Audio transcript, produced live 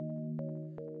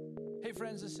Hey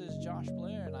friends, this is Josh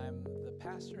Blair, and I'm the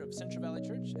pastor of Central Valley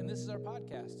Church, and this is our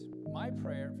podcast. My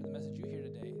prayer for the message you hear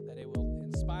today, that it will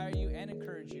inspire you and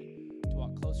encourage you to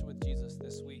walk closer with Jesus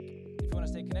this week. If you want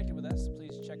to stay connected with us,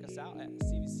 please check us out at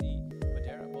CVC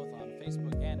Madera, both on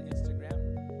Facebook and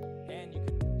Instagram, and you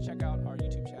can check out our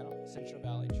YouTube channel, Central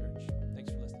Valley Church.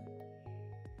 Thanks for listening.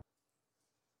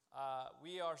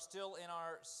 We are still in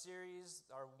our series,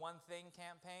 our One Thing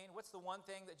campaign. What's the one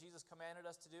thing that Jesus commanded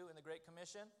us to do in the Great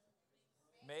Commission?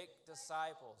 Make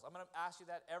disciples. I'm going to ask you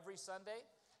that every Sunday.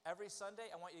 Every Sunday,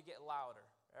 I want you to get louder.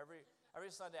 Every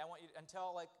Sunday, I want you to,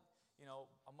 until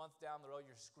a month down the road,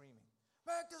 you're screaming,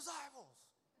 make disciples.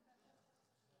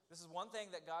 This is one thing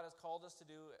that God has called us to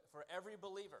do for every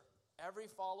believer. Every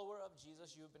follower of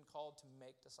Jesus, you have been called to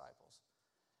make disciples.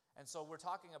 And so we're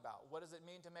talking about, what does it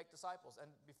mean to make disciples?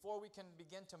 And before we can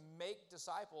begin to make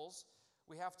disciples,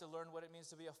 we have to learn what it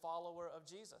means to be a follower of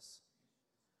Jesus.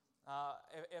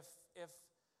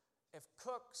 If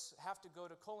cooks have to go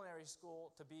to culinary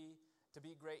school to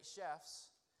be great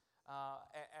chefs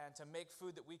and to make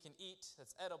food that we can eat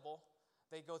that's edible,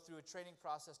 they go through a training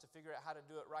process to figure out how to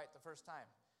do it right the first time.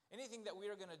 Anything that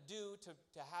we are going to do to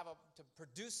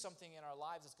produce something in our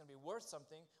lives that's going to be worth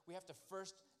something, we have to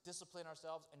first discipline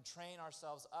ourselves and train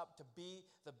ourselves up to be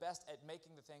the best at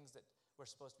making the things that we're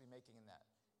supposed to be making in that.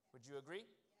 Would you agree?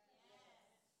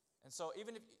 Yes. And so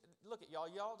even if, look at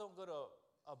y'all don't go to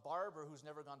a barber who's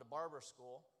never gone to barber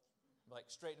school, like,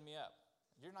 straighten me up.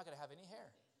 You're not going to have any hair.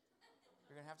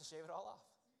 You're going to have to shave it all off.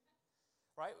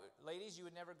 Right? Ladies, you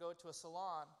would never go to a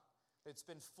salon. They'd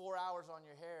spend 4 hours on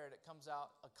your hair and it comes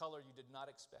out a color you did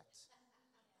not expect.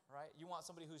 Right? You want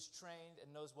somebody who's trained and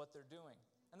knows what they're doing.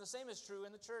 And the same is true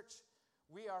in the church.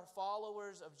 We are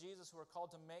followers of Jesus who are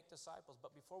called to make disciples.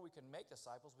 But before we can make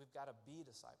disciples, we've got to be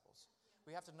disciples.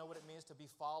 We have to know what it means to be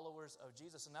followers of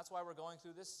Jesus. And that's why we're going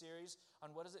through this series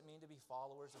on what does it mean to be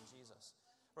followers of Jesus.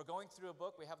 We're going through a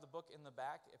book. We have the book in the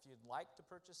back. If you'd like to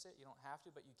purchase it, you don't have to,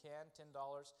 but you can. $10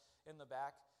 in the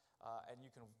back. And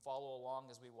you can follow along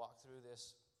as we walk through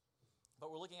this. But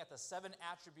we're looking at the 7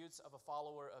 attributes of a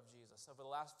follower of Jesus. Over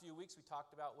the last few weeks, we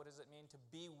talked about what does it mean to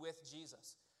be with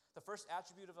Jesus. The first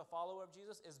attribute of a follower of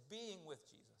Jesus is being with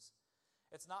Jesus.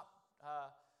 It's not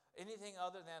anything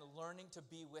other than learning to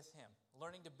be with him,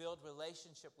 learning to build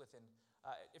relationship with him.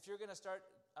 If you're going to start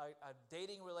a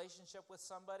dating relationship with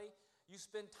somebody, you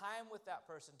spend time with that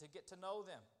person to get to know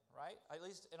them, right? At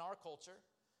least in our culture.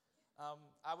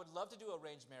 I would love to do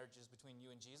arranged marriages between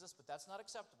you and Jesus, but that's not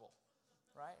acceptable,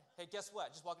 right? Hey, guess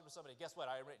what? Just walk up to somebody. Guess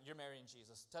what? You're marrying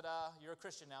Jesus. Ta-da! You're a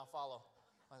Christian now. Follow.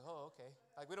 Like, oh, okay.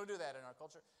 Like, we don't do that in our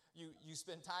culture. You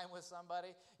spend time with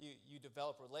somebody. You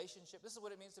develop relationship. This is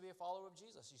what it means to be a follower of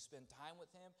Jesus. You spend time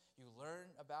with him. You learn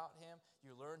about him.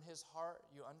 You learn his heart.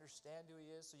 You understand who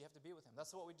he is. So you have to be with him.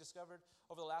 That's what we discovered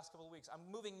over the last couple of weeks. I'm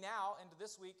moving now into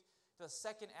this week to the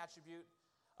second attribute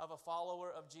of a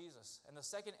follower of Jesus. And the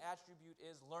second attribute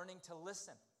is learning to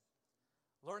listen.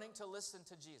 Learning to listen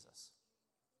to Jesus.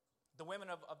 The women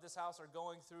of this house are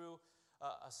going through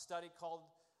a study called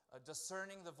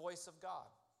Discerning the Voice of God.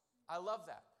 I love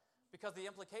that because the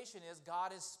implication is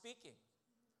God is speaking.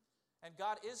 And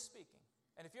God is speaking.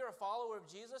 And if you're a follower of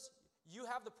Jesus, you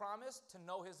have the promise to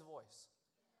know his voice.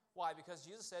 Why? Because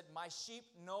Jesus said, my sheep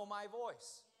know my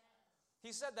voice.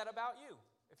 He said that about you.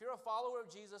 If you're a follower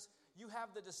of Jesus, you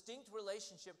have the distinct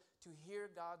relationship to hear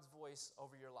God's voice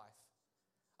over your life.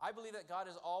 I believe that God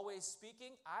is always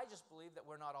speaking. I just believe that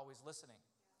we're not always listening.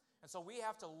 And so we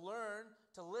have to learn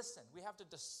to listen. We have to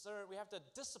discern. We have to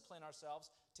discipline ourselves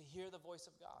to hear the voice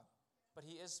of God. But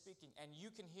he is speaking, and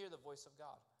you can hear the voice of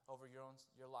God over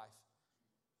your life.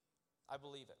 I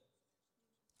believe it.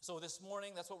 So this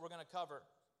morning, that's what we're going to cover.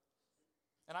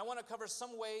 And I want to cover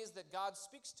some ways that God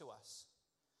speaks to us.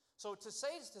 So to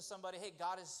say to somebody, hey,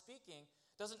 God is speaking,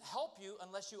 doesn't help you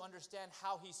unless you understand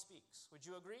how he speaks. Would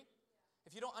you agree?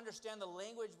 If you don't understand the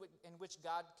language in which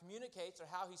God communicates or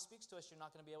how he speaks to us, you're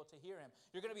not going to be able to hear him.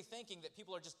 You're going to be thinking that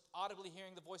people are just audibly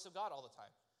hearing the voice of God all the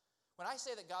time. When I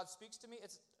say that God speaks to me,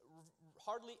 it's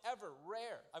hardly ever,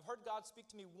 rare. I've heard God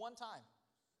speak to me one time.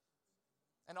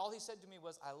 And all he said to me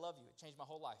was, I love you. It changed my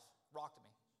whole life. Rocked me.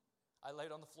 I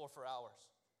laid on the floor for hours.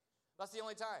 That's the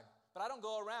only time. But I don't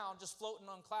go around just floating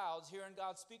on clouds hearing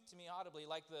God speak to me audibly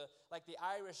like the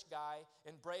Irish guy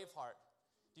in Braveheart.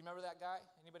 Do you remember that guy?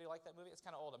 Anybody like that movie? It's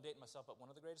kind of old. I'm dating myself, but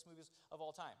one of the greatest movies of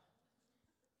all time.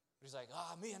 He's like,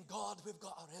 me and God, we've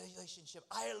got a relationship.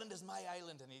 Ireland is my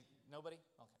island. And nobody?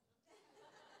 Okay.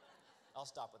 I'll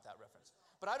stop with that reference.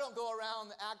 But I don't go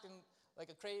around acting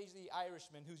like a crazy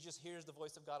Irishman who just hears the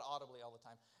voice of God audibly all the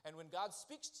time. And when God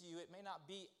speaks to you, it may not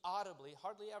be audibly,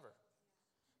 hardly ever.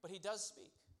 But he does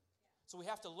speak. So we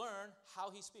have to learn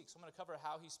how he speaks. I'm going to cover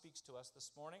how he speaks to us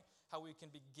this morning, how we can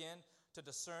begin to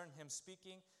discern him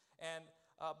speaking. And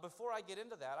before I get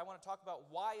into that, I want to talk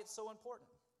about why it's so important.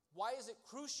 Why is it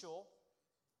crucial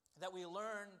that we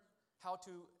learn how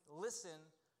to listen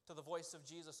to the voice of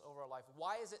Jesus over our life?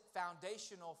 Why is it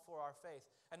foundational for our faith?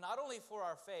 And not only for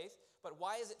our faith, but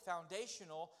why is it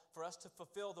foundational for us to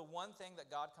fulfill the one thing that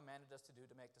God commanded us to do,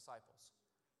 to make disciples?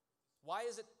 Why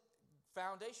is it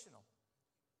foundational?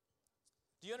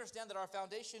 Do you understand that our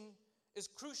foundation is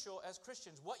crucial as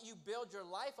Christians? What you build your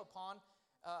life upon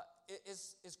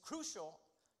is crucial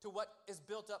to what is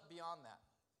built up beyond that.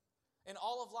 In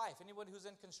all of life, anyone who's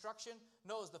in construction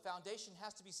knows the foundation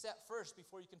has to be set first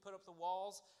before you can put up the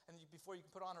walls and before you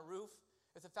can put on a roof.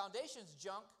 If the foundation's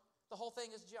junk, the whole thing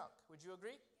is junk. Would you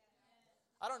agree? Yes.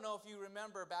 I don't know if you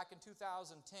remember back in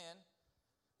 2010.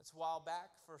 It's a while back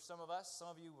for some of us.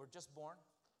 Some of you were just born.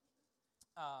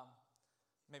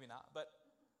 Maybe not. But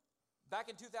back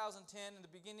in 2010, in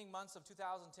the beginning months of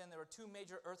 2010, there were two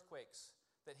major earthquakes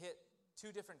that hit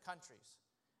two different countries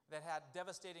that had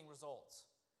devastating results.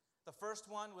 The first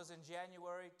one was in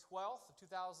January 12th of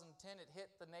 2010. It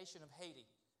hit the nation of Haiti,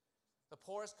 the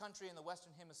poorest country in the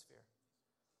Western Hemisphere.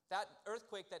 That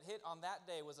earthquake that hit on that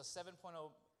day was a 7.0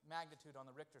 magnitude on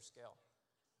the Richter scale.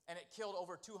 And it killed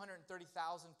over 230,000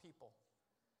 people.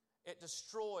 It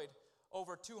destroyed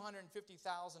over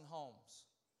 250,000 homes.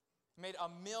 It made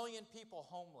 1 million people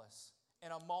homeless in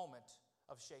a moment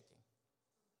of shaking.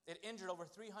 It injured over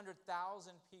 300,000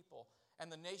 people,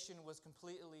 and the nation was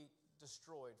completely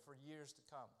destroyed for years to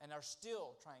come, and are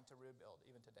still trying to rebuild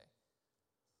even today.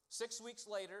 6 weeks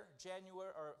later,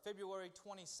 February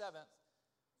 27th,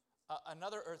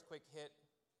 another earthquake hit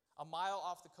a mile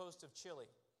off the coast of Chile,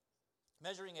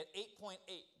 measuring at 8.8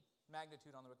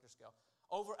 magnitude on the Richter scale,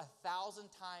 over 1,000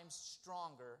 times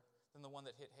stronger than the one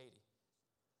that hit Haiti.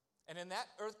 And in that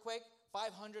earthquake,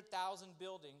 500,000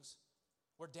 buildings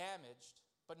were damaged,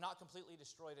 but not completely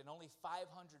destroyed, and only 500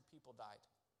 people died.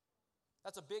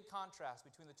 That's a big contrast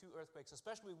between the two earthquakes,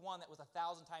 especially one that was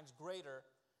 1,000 times greater,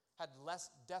 had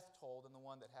less death toll than the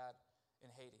one that had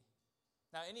in Haiti.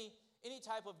 Now, any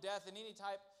type of death and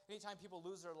anytime people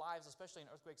lose their lives, especially in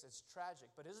earthquakes, it's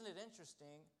tragic. But isn't it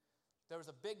interesting? There was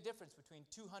a big difference between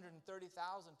 230,000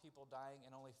 people dying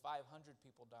and only 500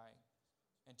 people dying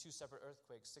in two separate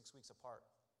earthquakes 6 weeks apart.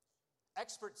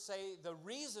 Experts say the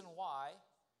reason why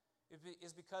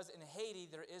is because in Haiti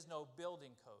there is no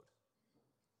building code.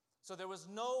 So there was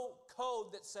no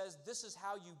code that says this is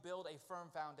how you build a firm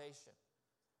foundation.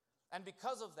 And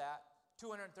because of that,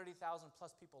 230,000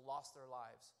 plus people lost their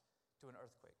lives to an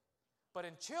earthquake. But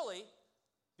in Chile,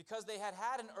 because they had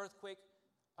an earthquake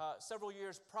several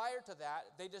years prior to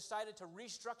that, they decided to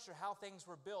restructure how things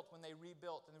were built when they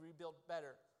rebuilt, and they rebuilt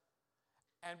better.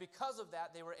 And because of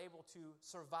that, they were able to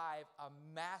survive a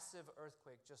massive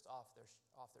earthquake just off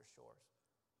their shores.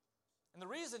 And the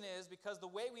reason is because the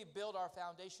way we build our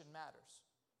foundation matters.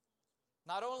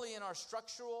 Not only in our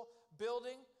structural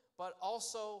building, but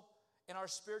also in our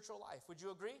spiritual life. Would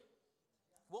you agree?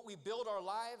 What we build our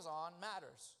lives on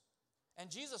matters.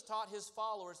 And Jesus taught his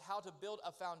followers how to build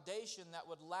a foundation that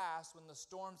would last when the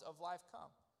storms of life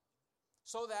come.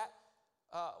 So that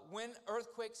when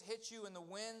earthquakes hit you and the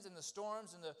winds and the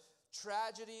storms and the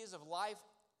tragedies of life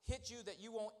hit you, that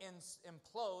you won't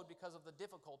implode because of the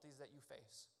difficulties that you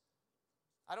face.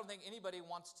 I don't think anybody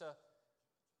wants to,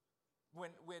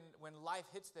 when life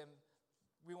hits them,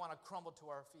 we want to crumble to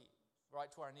our feet,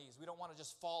 right, to our knees. We don't want to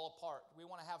just fall apart. We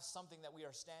want to have something that we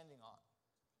are standing on.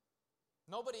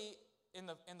 Nobody in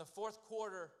the fourth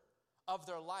quarter of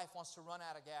their life wants to run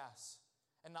out of gas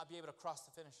and not be able to cross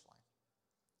the finish line.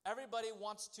 Everybody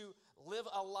wants to live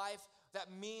a life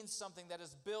that means something, that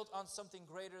is built on something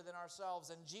greater than ourselves.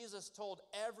 And Jesus told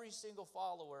every single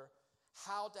follower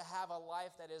how to have a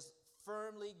life that is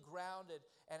firmly grounded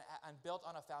and built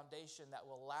on a foundation that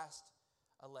will last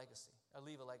a legacy, or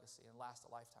leave a legacy and last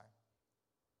a lifetime.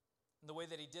 And the way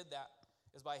that he did that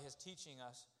is by his teaching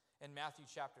us in Matthew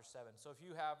chapter 7. So if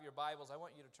you have your Bibles, I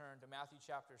want you to turn to Matthew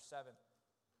chapter 7,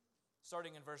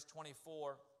 starting in verse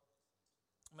 24.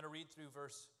 I'm going to read through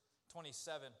verse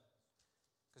 27,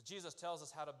 because Jesus tells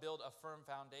us how to build a firm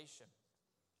foundation.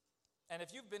 And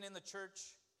if you've been in the church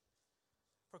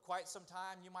for quite some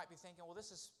time, you might be thinking, well,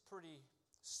 this is pretty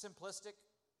simplistic.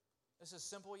 This is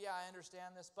simple. Yeah, I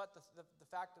understand this. But the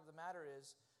fact of the matter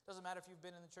is, it doesn't matter if you've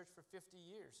been in the church for 50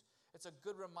 years. It's a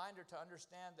good reminder to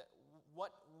understand that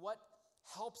what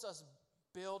helps us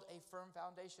build a firm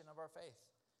foundation of our faith.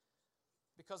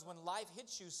 Because when life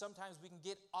hits you, sometimes we can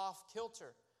get off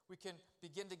kilter. We can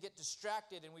begin to get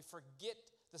distracted, and we forget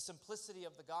the simplicity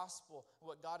of the gospel,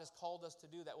 what God has called us to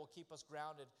do that will keep us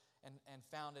grounded and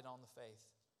founded on the faith.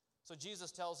 So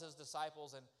Jesus tells his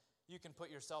disciples, and you can put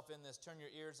yourself in this, turn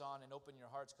your ears on and open your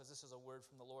hearts, because this is a word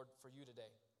from the Lord for you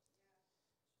today.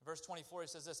 Verse 24, he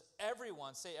says this,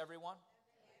 everyone, say everyone.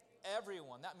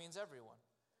 Everyone, that means everyone.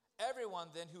 Everyone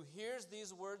then who hears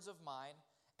these words of mine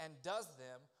and does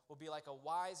them will be like a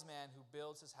wise man who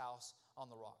builds his house on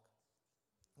the rock.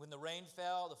 When the rain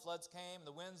fell, the floods came,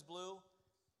 the winds blew,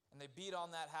 and they beat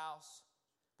on that house,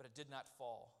 but it did not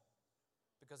fall,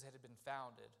 because it had been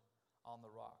founded on the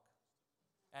rock.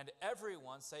 And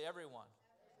everyone, say everyone.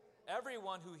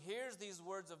 Everyone who hears these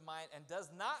words of mine and does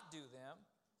not do them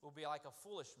will be like a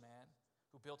foolish man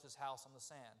who built his house on the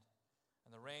sand.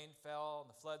 And the rain fell, and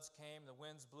the floods came, the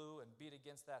winds blew and beat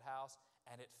against that house,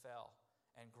 and it fell,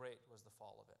 and great was the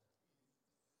fall of it.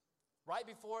 Right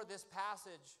before this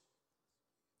passage,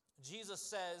 Jesus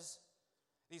says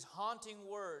these haunting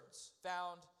words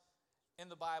found in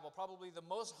the Bible, probably the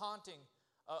most haunting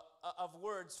of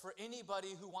words for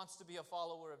anybody who wants to be a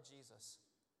follower of Jesus.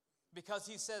 Because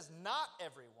he says, not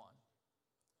everyone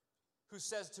who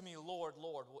says to me, Lord,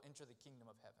 Lord, will enter the kingdom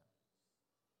of heaven.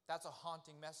 That's a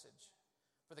haunting message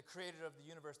for the creator of the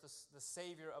universe, the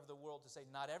savior of the world, to say,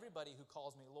 not everybody who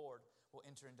calls me Lord will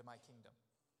enter into my kingdom.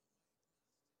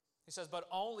 He says, but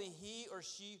only he or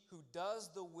she who does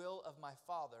the will of my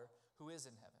Father who is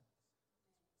in heaven.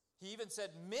 He even said,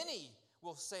 many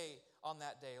will say on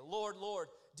that day, Lord, Lord,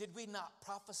 did we not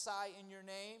prophesy in your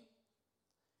name?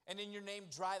 And in your name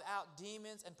drive out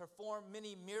demons and perform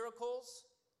many miracles?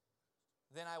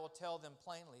 Then I will tell them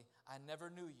plainly, I never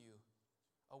knew you.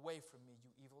 Away from me,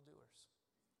 you evildoers.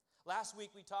 Last week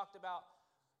we talked about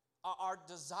our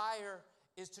desire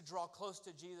is to draw close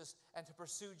to Jesus and to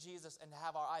pursue Jesus and to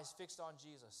have our eyes fixed on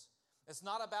Jesus. It's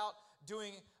not about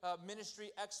doing ministry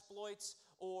exploits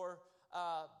or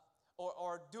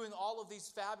doing all of these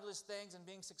fabulous things and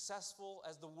being successful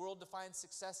as the world defines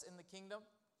success in the kingdom.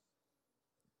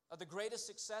 The greatest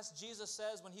success, Jesus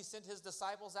says, when he sent his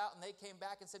disciples out and they came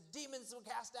back and said, demons were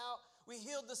cast out, we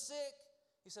healed the sick.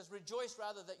 He says, rejoice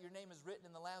rather that your name is written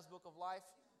in the Lamb's book of life,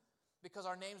 because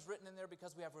our name's written in there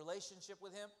because we have relationship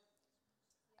with him.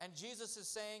 And Jesus is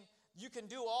saying, you can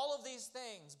do all of these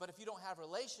things, but if you don't have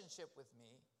relationship with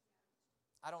me,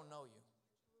 I don't know you.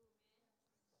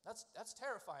 That's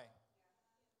terrifying.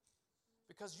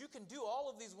 Because you can do all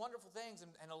of these wonderful things,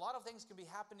 and a lot of things can be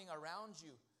happening around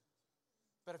you.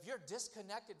 But if you're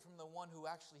disconnected from the one who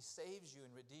actually saves you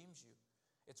and redeems you,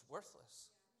 it's worthless.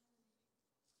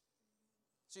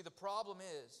 See, the problem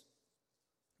is,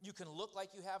 you can look like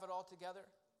you have it all together.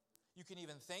 You can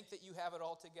even think that you have it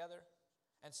all together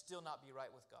and still not be right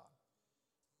with God.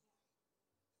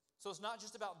 So it's not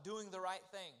just about doing the right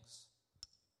things.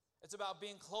 It's about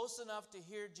being close enough to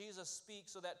hear Jesus speak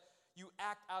so that you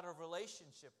act out of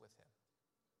relationship with him.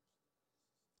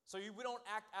 So we don't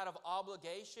act out of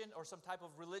obligation or some type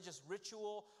of religious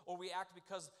ritual, or we act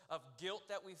because of guilt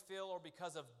that we feel, or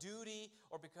because of duty,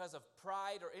 or because of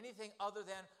pride, or anything other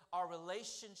than our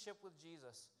relationship with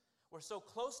Jesus. We're so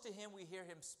close to him, we hear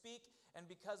him speak, and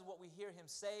because of what we hear him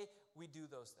say, we do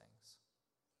those things.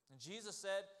 And Jesus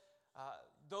said,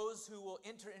 those who will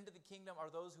enter into the kingdom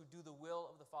are those who do the will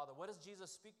of the Father. What does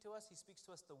Jesus speak to us? He speaks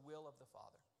to us the will of the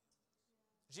Father.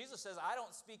 Jesus says, I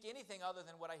don't speak anything other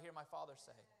than what I hear my Father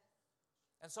say.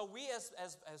 And so we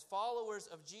as followers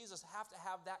of Jesus have to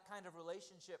have that kind of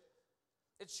relationship.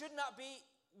 It should not be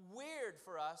weird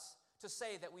for us to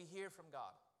say that we hear from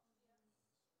God.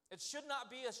 It should not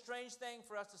be a strange thing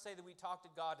for us to say that we talk to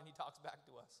God and he talks back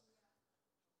to us.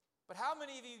 But how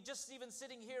many of you, just even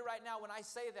sitting here right now, when I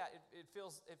say that, it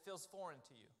feels foreign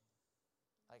to you?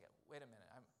 Like, wait a minute.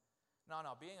 No,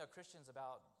 being a Christian is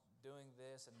about doing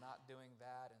this and not doing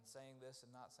that and saying this and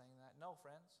not saying that. No,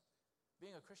 friends.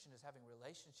 Being a Christian is having a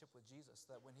relationship with Jesus,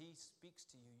 that when he speaks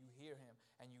to you, you hear him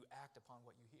and you act upon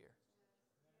what you hear.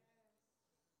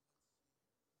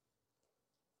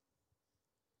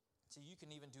 See, you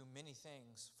can even do many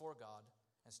things for God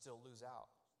and still lose out.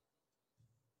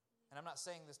 And I'm not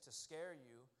saying this to scare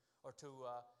you or to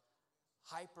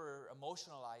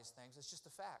hyper-emotionalize things. It's just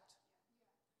a fact.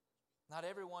 Not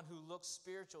everyone who looks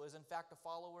spiritual is in fact a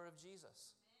follower of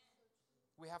Jesus.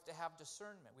 We have to have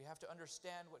discernment. We have to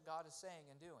understand what God is saying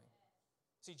and doing.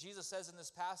 See, Jesus says in this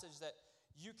passage that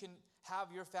you can have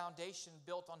your foundation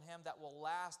built on him that will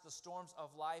last the storms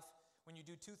of life when you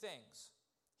do two things.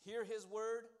 Hear his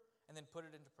word and then put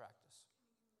it into practice.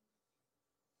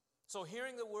 So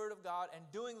hearing the word of God and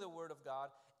doing the word of God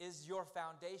is your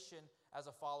foundation as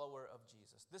a follower of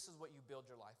Jesus. This is what you build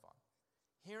your life on.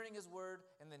 Hearing his word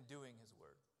and then doing his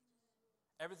word.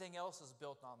 Everything else is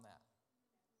built on that.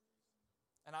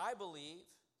 And I believe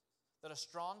that a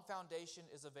strong foundation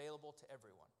is available to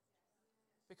everyone.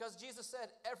 Because Jesus said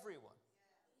everyone.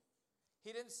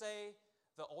 He didn't say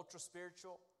the ultra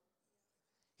spiritual.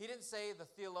 He didn't say the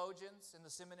theologians and the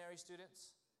seminary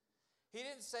students. He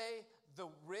didn't say the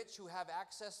rich who have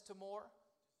access to more.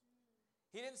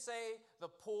 He didn't say the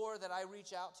poor that I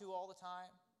reach out to all the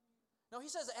time. No, he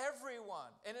says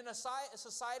everyone. And in a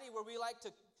society where we like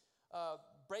to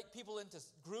break people into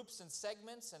groups and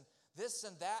segments and this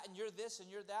and that, and you're this and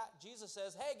you're that, Jesus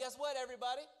says, hey, guess what,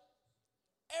 everybody?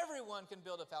 Everyone can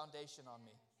build a foundation on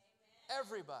me. Amen.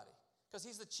 Everybody. Because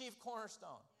he's the chief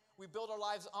cornerstone. We build our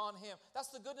lives on him.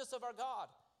 That's the goodness of our God.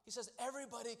 He says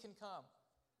everybody can come.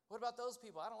 What about those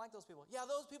people? I don't like those people. Yeah,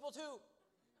 those people too.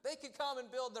 They can come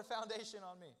and build their foundation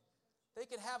on me. They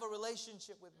can have a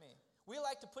relationship with me. We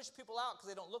like to push people out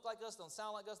because they don't look like us, don't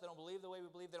sound like us, they don't believe the way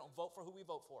we believe, they don't vote for who we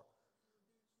vote for.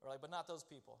 We're like, but not those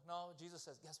people. No, Jesus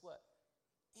says, guess what?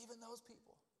 Even those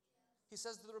people. He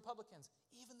says to the Republicans,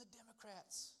 even the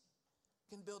Democrats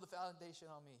can build a foundation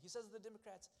on me. He says to the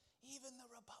Democrats, even the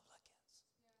Republicans.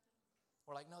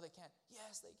 We're like, no, they can't.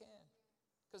 Yes, they can.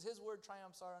 Because his word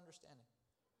triumphs our understanding.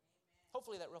 Amen.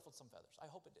 Hopefully that ruffled some feathers. I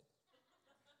hope it did.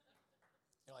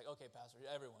 You're like, okay, Pastor,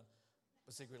 everyone.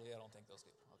 But secretly, I don't think those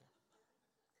people. Okay.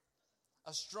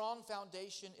 A strong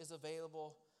foundation is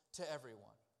available to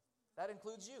everyone. That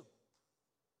includes you.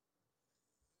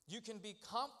 You can be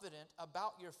confident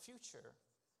about your future,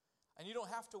 and you don't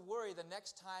have to worry the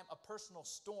next time a personal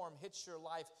storm hits your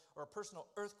life or a personal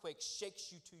earthquake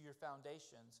shakes you to your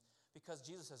foundations, because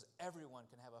Jesus says everyone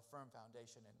can have a firm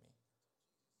foundation in me.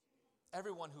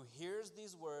 Everyone who hears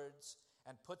these words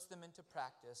and puts them into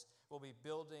practice will be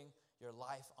building your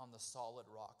life on the solid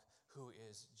rock, who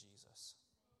is Jesus.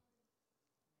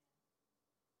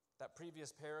 That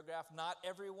previous paragraph, not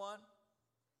everyone.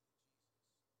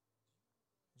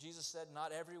 Jesus said,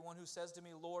 not everyone who says to me,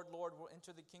 Lord, Lord, will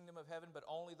enter the kingdom of heaven, but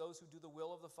only those who do the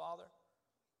will of the Father.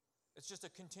 It's just a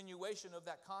continuation of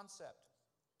that concept.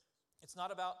 It's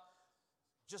not about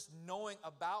just knowing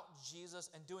about Jesus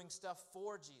and doing stuff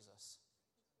for Jesus.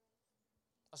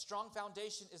 A strong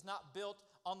foundation is not built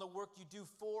on the work you do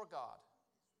for God.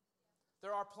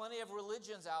 There are plenty of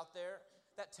religions out there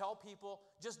that tell people,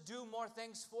 just do more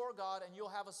things for God and you'll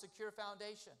have a secure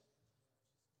foundation.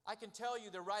 I can tell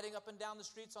you they're riding up and down the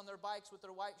streets on their bikes with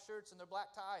their white shirts and their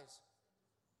black ties,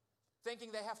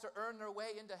 thinking they have to earn their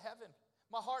way into heaven.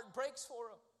 My heart breaks for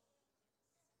them.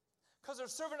 Because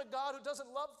they're serving a God who doesn't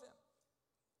love them.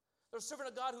 They're serving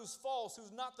a God who's false,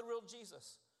 who's not the real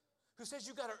Jesus, who says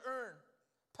you got to earn,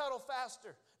 pedal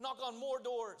faster, knock on more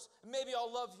doors, and maybe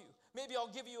I'll love you. Maybe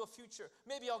I'll give you a future.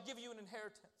 Maybe I'll give you an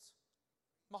inheritance.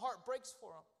 My heart breaks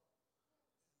for them.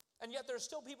 And yet there are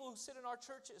still people who sit in our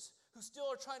churches who still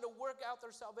are trying to work out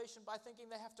their salvation by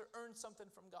thinking they have to earn something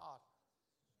from God.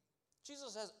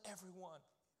 Jesus says, everyone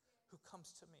who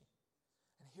comes to me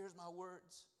and hears my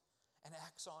words and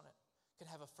acts on it can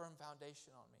have a firm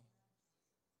foundation on me.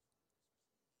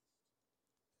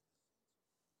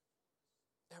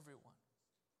 Everyone.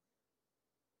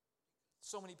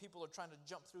 So many people are trying to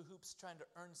jump through hoops, trying to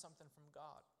earn something from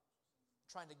God,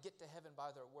 trying to get to heaven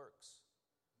by their works.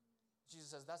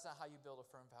 Jesus says that's not how you build a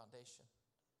firm foundation.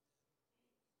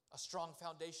 A strong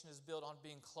foundation is built on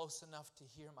being close enough to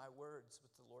hear my words,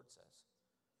 what the Lord says.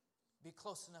 Be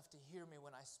close enough to hear me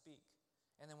when I speak.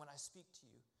 And then when I speak to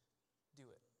you, do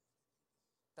it.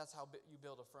 That's how you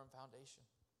build a firm foundation.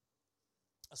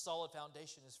 A solid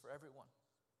foundation is for everyone.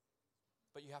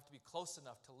 But you have to be close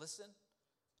enough to listen,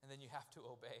 and then you have to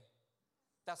obey.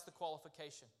 That's the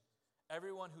qualification.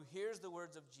 Everyone who hears the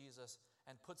words of Jesus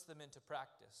and puts them into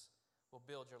practice will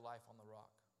build your life on the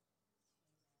rock.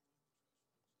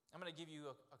 I'm going to give you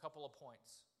a couple of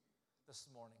points this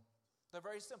morning. They're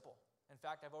very simple. In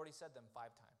fact, I've already said them 5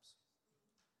 times.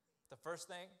 The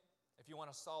first thing, if you want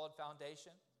a solid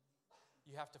foundation,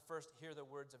 you have to first hear the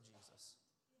words of Jesus.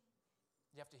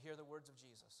 You have to hear the words of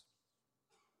Jesus.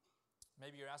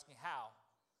 Maybe you're asking, how?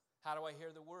 How do I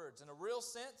hear the words? In a real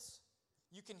sense,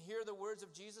 you can hear the words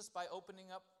of Jesus by opening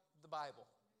up the Bible.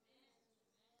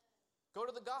 Go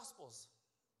to the Gospels.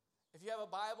 If you have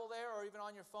a Bible there or even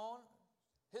on your phone,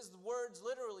 his words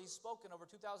literally spoken over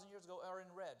 2,000 years ago are in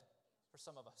red for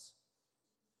some of us.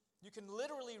 You can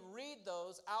literally read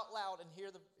those out loud and hear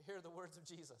the words of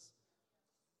Jesus.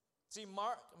 See,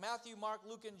 Matthew, Mark,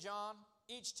 Luke, and John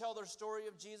each tell their story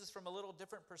of Jesus from a little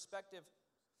different perspective.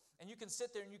 And you can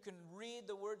sit there and you can read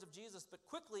the words of Jesus, but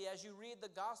quickly as you read the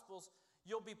Gospels,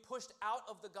 you'll be pushed out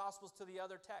of the Gospels to the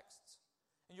other texts.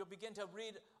 And you'll begin to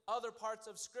read other parts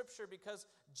of Scripture because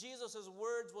Jesus'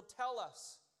 words will tell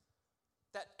us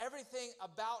that everything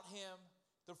about him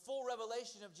The full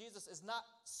revelation of Jesus is not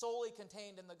solely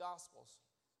contained in the Gospels.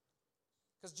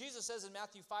 Because Jesus says in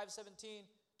Matthew 5:17,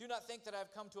 do not think that I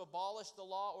have come to abolish the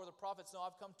law or the prophets. No,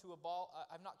 I've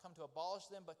not come to abolish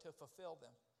them, but to fulfill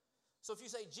them. So if you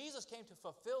say Jesus came to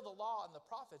fulfill the law and the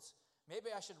prophets, maybe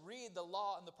I should read the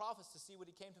law and the prophets to see what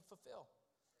he came to fulfill.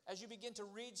 As you begin to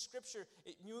read Scripture,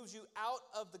 it moves you out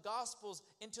of the Gospels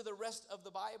into the rest of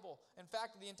the Bible. In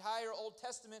fact, the entire Old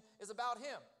Testament is about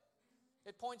him.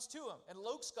 It points to him. In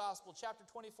Luke's Gospel, chapter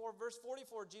 24, verse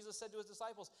 44, Jesus said to his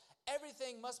disciples,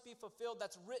 everything must be fulfilled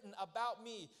that's written about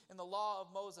me in the law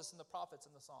of Moses and the prophets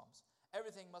and the Psalms.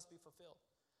 Everything must be fulfilled.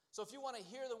 So if you want to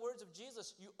hear the words of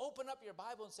Jesus, you open up your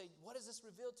Bible and say, what does this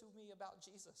reveal to me about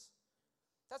Jesus?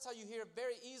 That's how you hear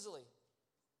very easily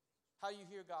how you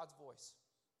hear God's voice.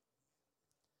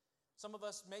 Some of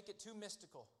us make it too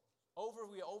mystical.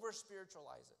 We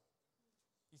over-spiritualize it.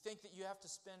 You think that you have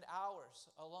to spend hours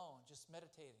alone just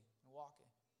meditating and walking.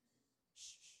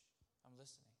 Shh, I'm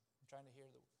listening. I'm trying to hear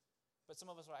But some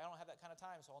of us are like, I don't have that kind of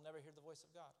time, so I'll never hear the voice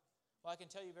of God. Well, I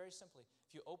can tell you very simply,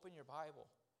 if you open your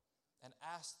Bible and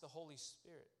ask the Holy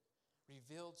Spirit,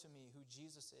 reveal to me who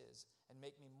Jesus is and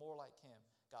make me more like him,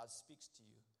 God speaks to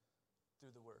you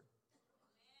through the Word.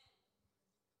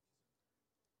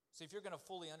 See, if you're going to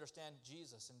fully understand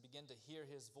Jesus and begin to hear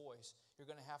his voice, you're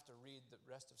going to have to read the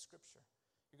rest of Scripture.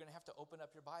 You're going to have to open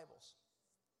up your Bibles.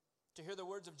 To hear the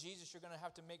words of Jesus, you're going to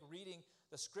have to make reading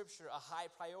the Scripture a high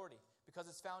priority because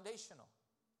it's foundational.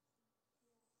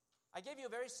 I gave you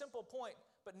a very simple point,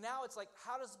 but now it's like,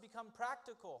 how does it become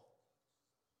practical?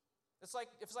 It's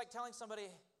like telling somebody,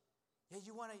 yeah,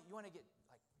 you want to get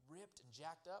like ripped and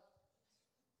jacked up?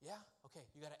 Yeah? Okay,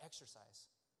 you got to exercise.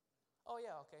 Oh,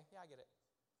 yeah, okay, yeah, I get it.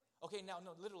 Okay, now,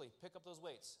 no, literally, pick up those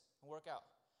weights and work out.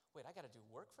 Wait, I got to do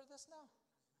work for this now?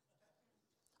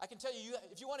 I can tell you,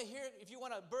 if you want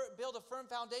to build a firm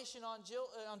foundation on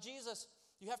Jesus,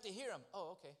 you have to hear him.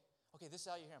 Oh, okay. Okay, this is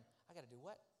how you hear him. I got to do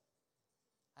what?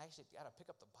 I actually got to pick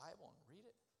up the Bible and read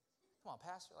it? Come on,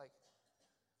 Pastor,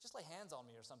 just lay hands on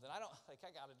me or something. I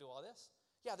got to do all this.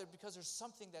 Yeah, because there's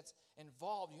something that's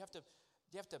involved. You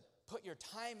have to put your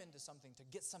time into something to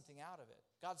get something out of it.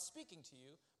 God's speaking to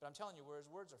you, but I'm telling you where his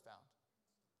words are found.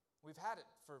 We've had it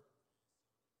for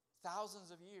thousands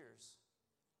of years,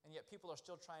 and yet people are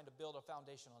still trying to build a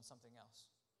foundation on something else.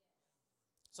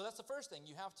 So that's the first thing.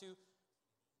 You have to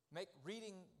make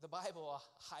reading the Bible a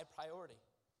high priority.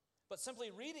 But simply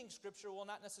reading Scripture will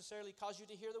not necessarily cause you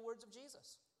to hear the words of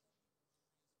Jesus.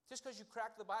 Just because you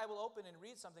crack the Bible open and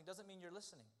read something doesn't mean you're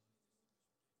listening.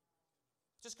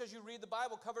 Just because you read the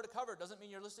Bible cover to cover doesn't mean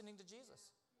you're listening to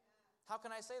Jesus. How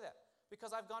can I say that?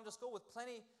 Because I've gone to school with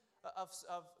plenty of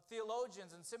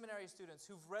theologians and seminary students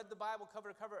who've read the Bible cover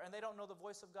to cover and they don't know the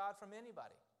voice of God from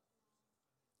anybody.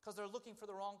 Because they're looking for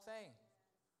the wrong thing.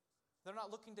 They're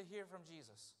not looking to hear from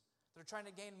Jesus. They're trying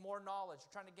to gain more knowledge.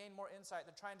 They're trying to gain more insight.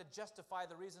 They're trying to justify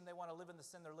the reason they want to live in the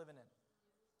sin they're living in.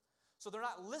 So they're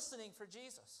not listening for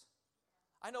Jesus.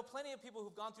 I know plenty of people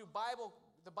who've gone through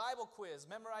the Bible quiz,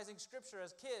 memorizing Scripture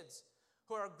as kids,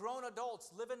 who are grown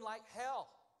adults living like hell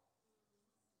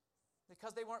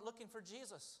because they weren't looking for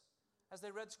Jesus as they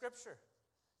read Scripture.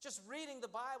 Just reading the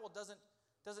Bible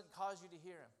doesn't cause you to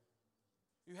hear him.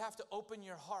 You have to open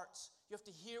your hearts. You have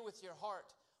to hear with your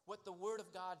heart what the Word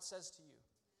of God says to you.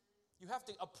 You have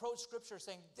to approach Scripture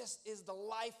saying, this is the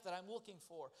life that I'm looking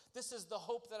for. This is the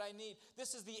hope that I need.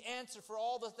 This is the answer for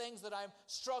all the things that I'm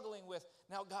struggling with.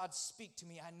 Now, God, speak to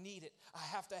me. I need it. I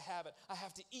have to have it. I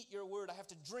have to eat your word. I have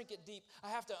to drink it deep. I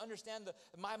have to understand that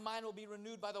my mind will be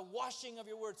renewed by the washing of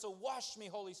your word. So wash me,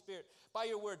 Holy Spirit, by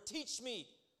your word. Teach me.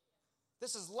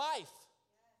 This is life.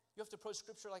 You have to approach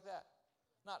Scripture like that.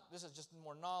 Not, this is just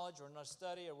more knowledge or another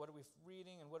study or what are we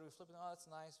reading and what are we flipping? Oh, that's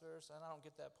a nice verse and I don't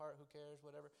get that part. Who cares?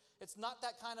 Whatever. It's not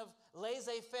that kind of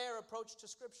laissez-faire approach to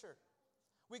Scripture.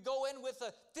 We go in with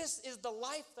this is the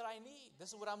life that I need. This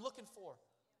is what I'm looking for.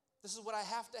 This is what I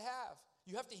have to have.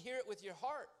 You have to hear it with your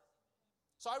heart.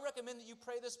 So I recommend that you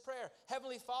pray this prayer.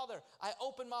 Heavenly Father, I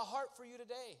open my heart for you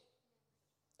today.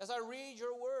 As I read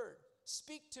your word,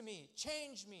 speak to me,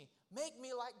 change me, make me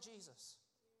like Jesus.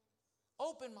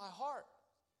 Open my heart.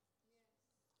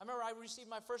 I remember I received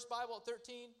my first Bible at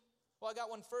 13. Well, I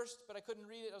got one first, but I couldn't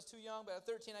read it. I was too young. But at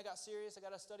 13, I got serious. I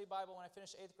got a study Bible when I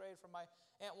finished 8th grade from my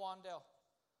Aunt Wandell.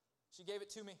 She gave it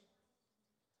to me.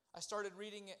 I started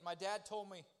reading it. My dad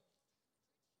told me,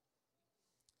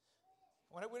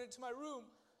 when I went into my room,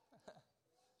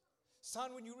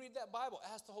 son, when you read that Bible,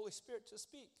 ask the Holy Spirit to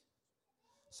speak.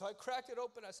 So I cracked it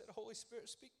open. I said, Holy Spirit,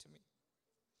 speak to me.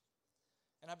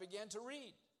 And I began to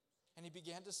read, and he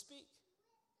began to speak.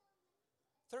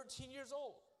 13 years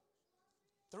old.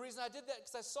 The reason I did that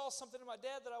because I saw something in my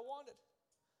dad that I wanted.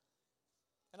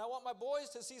 And I want my boys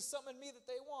to see something in me that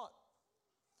they want.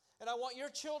 And I want your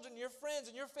children, your friends,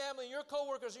 and your family, and your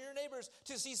coworkers, and your neighbors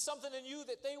to see something in you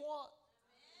that they want.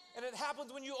 And it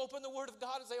happens when you open the Word of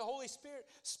God and say, Holy Spirit,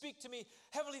 speak to me.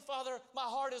 Heavenly Father, my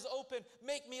heart is open.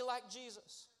 Make me like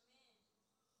Jesus.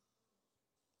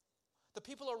 The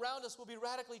people around us will be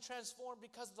radically transformed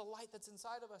because of the light that's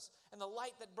inside of us. And the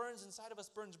light that burns inside of us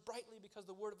burns brightly because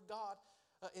the Word of God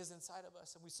is inside of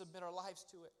us. And we submit our lives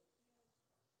to it.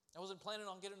 I wasn't planning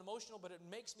on getting emotional, but it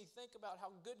makes me think about how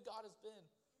good God has been.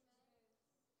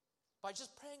 By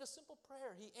just praying a simple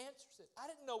prayer, He answers it. I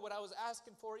didn't know what I was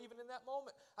asking for even in that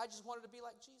moment. I just wanted to be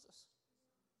like Jesus.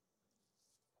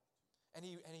 And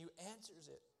He answers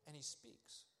it, and He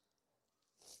speaks.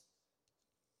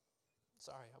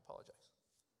 Sorry, I apologize.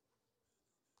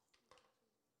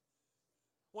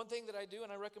 One thing that I do,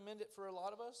 and I recommend it for a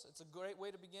lot of us, it's a great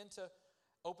way to begin to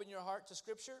open your heart to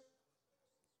Scripture,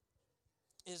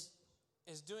 is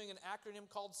doing an acronym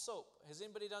called SOAP. Has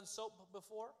anybody done SOAP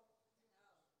before?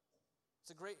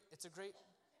 It's a great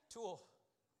tool.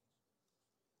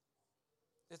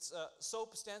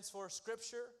 SOAP stands for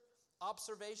Scripture,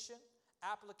 Observation,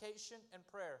 Application, and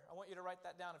Prayer. I want you to write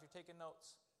that down if you're taking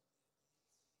notes.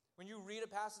 When you read a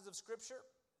passage of Scripture,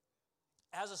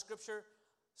 as a Scripture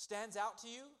stands out to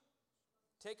you,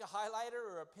 take a highlighter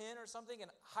or a pen or something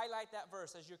and highlight that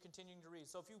verse as you're continuing to read.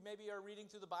 So if you maybe are reading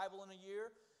through the Bible in a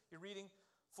year, you're reading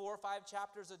 4 or 5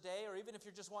 chapters a day, or even if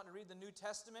you're just wanting to read the New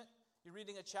Testament, you're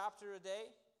reading a chapter a day.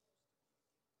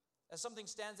 As something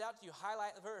stands out to you,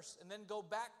 highlight the verse and then go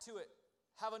back to it.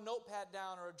 Have a notepad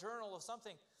down or a journal of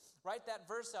something. Write that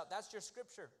verse out. That's your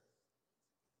Scripture.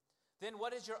 Then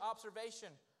what is your observation?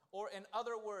 Or in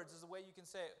other words is the way you can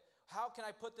say it. How can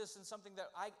I put this in something that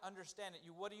I understand it?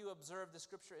 What do you observe the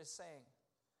Scripture is saying?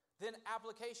 Then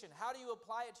application. How do you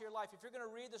apply it to your life? If you're going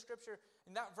to read the Scripture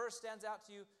and that verse stands out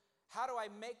to you, how do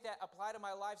I make that apply to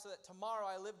my life so that tomorrow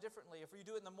I live differently? If you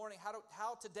do it in the morning,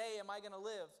 how today am I going to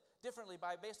live differently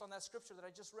based on that Scripture that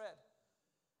I just read?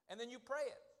 And then you pray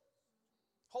it.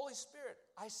 Holy Spirit,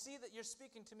 I see that you're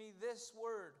speaking to me this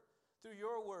word through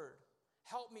your word.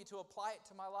 Help me to apply it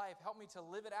to my life. Help me to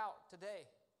live it out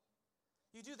today.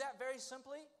 You do that very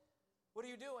simply, what are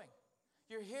you doing?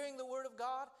 You're hearing the Word of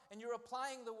God and you're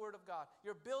applying the Word of God.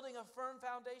 You're building a firm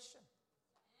foundation.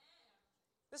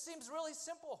 This seems really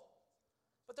simple,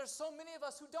 but there's so many of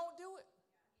us who don't do it.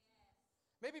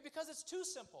 Maybe because it's too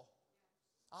simple.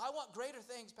 I want greater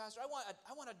things, Pastor. I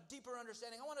want a deeper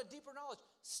understanding. I want a deeper knowledge.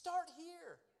 Start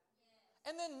here.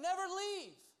 And then never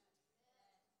leave.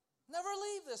 Never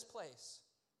leave this place.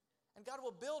 And God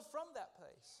will build from that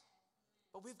place.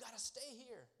 But we've got to stay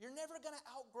here. You're never going to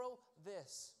outgrow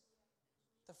this.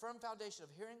 The firm foundation of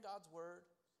hearing God's word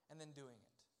and then doing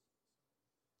it.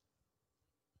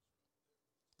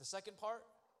 The second part,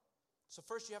 so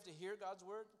first you have to hear God's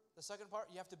word. The second part,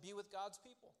 you have to be with God's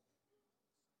people.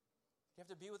 You have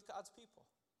to be with God's people.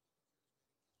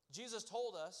 Jesus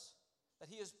told us that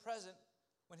He is present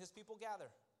when His people gather.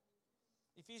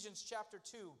 Ephesians chapter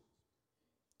 2,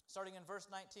 starting in verse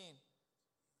 19,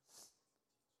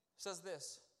 says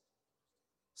this: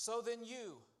 So then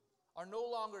you are no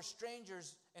longer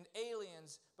strangers and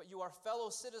aliens, but you are fellow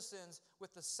citizens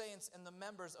with the saints and the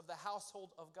members of the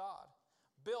household of God,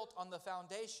 built on the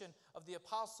foundation of the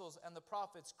apostles and the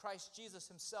prophets, Christ Jesus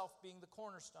Himself being the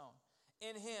cornerstone.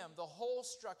 In Him, the whole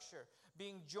structure,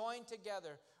 being joined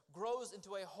together, grows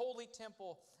into a holy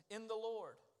temple in the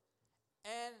Lord.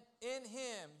 And in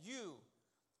Him, you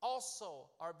also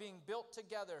are being built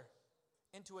together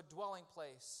into a dwelling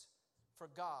place for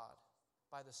God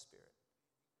by the Spirit.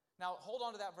 Now, hold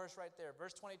on to that verse right there.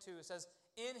 Verse 22, it says,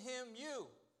 in Him, you.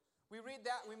 We read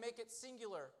that, we make it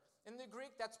singular. In the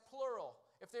Greek, that's plural.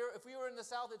 If we were in the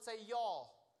South, it'd say y'all.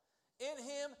 In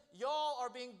Him, y'all are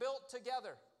being built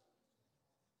together.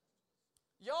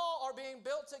 Y'all are being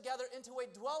built together into a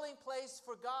dwelling place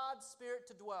for God's Spirit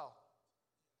to dwell.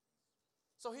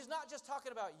 So He's not just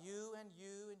talking about you and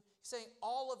you, and He's saying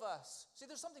all of us. See,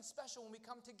 there's something special when we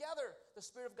come together. The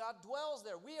Spirit of God dwells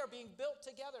there. We are being built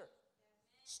together.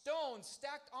 Stones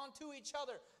stacked onto each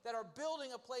other that are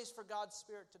building a place for God's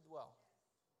Spirit to dwell.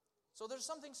 So there's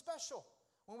something special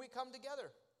when we come together.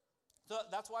 So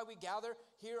that's why we gather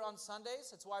here on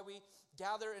Sundays. It's why we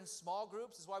gather in small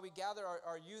groups. It's why we gather,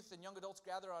 our youth and young adults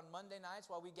gather on Monday nights,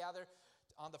 why we gather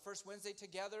on the first Wednesday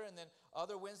together and then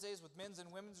other Wednesdays with men's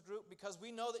and women's group, because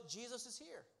we know that Jesus is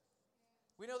here.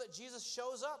 We know that Jesus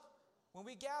shows up when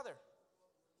we gather.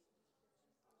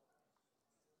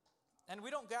 And we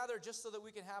don't gather just so that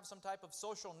we can have some type of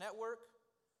social network.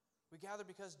 We gather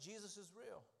because Jesus is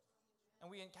real. and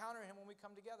we encounter him when we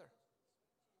come together.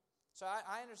 So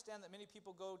I understand that many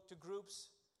people go to groups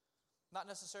not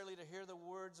necessarily to hear the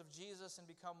words of Jesus and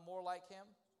become more like him.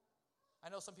 I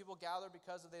know some people gather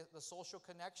because of the social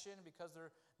connection, because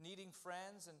they're needing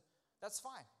friends, and that's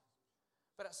fine.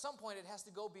 But at some point, it has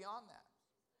to go beyond that,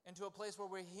 into a place where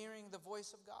we're hearing the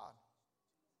voice of God.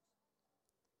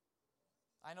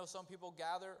 I know some people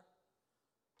gather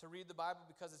to read the Bible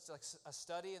because it's like a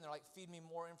study, and they're like, feed me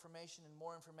more information,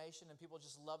 and people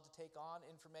just love to take on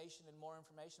information and more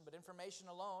information. But information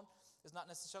alone is not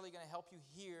necessarily going to help you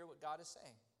hear what God is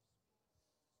saying.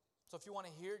 So if you want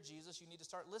to hear Jesus, you need to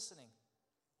start listening.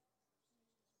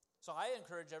 So I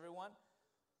encourage everyone,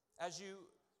 as you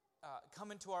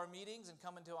come into our meetings and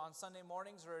come into on Sunday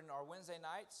mornings or in our Wednesday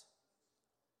nights,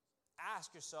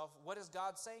 ask yourself, what is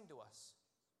God saying to us?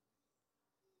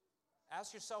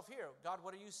 Ask yourself here, God,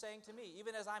 what are you saying to me?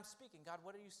 Even as I'm speaking, God,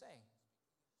 what are you saying?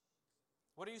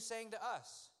 What are you saying to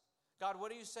us? God,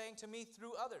 what are you saying to me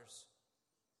through others?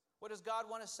 What does God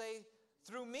want to say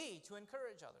through me to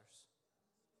encourage others?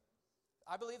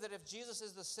 I believe that if Jesus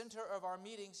is the center of our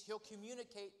meetings, he'll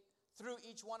communicate through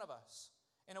each one of us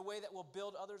in a way that will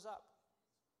build others up.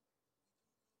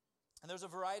 And there's a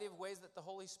variety of ways that the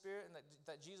Holy Spirit and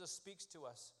that Jesus speaks to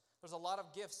us. There's a lot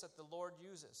of gifts that the Lord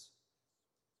uses.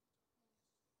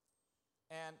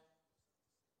 And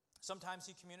sometimes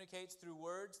he communicates through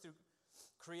words, through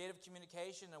creative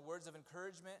communication and words of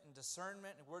encouragement and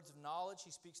discernment and words of knowledge.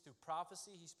 He speaks through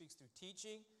prophecy. He speaks through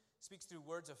teaching. He speaks through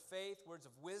words of faith, words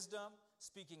of wisdom,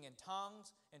 speaking in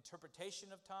tongues, interpretation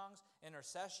of tongues,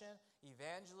 intercession,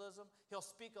 evangelism. He'll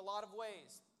speak a lot of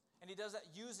ways. And he does that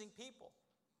using people,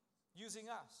 using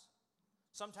us.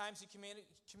 Sometimes he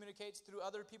communicates through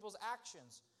other people's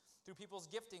actions, through people's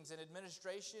giftings in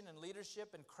administration and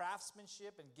leadership and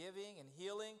craftsmanship and giving and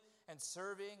healing and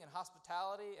serving and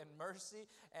hospitality and mercy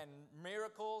and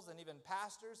miracles and even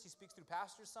pastors. He speaks through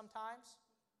pastors sometimes.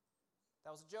 That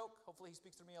was a joke. Hopefully he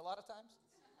speaks through me a lot of times.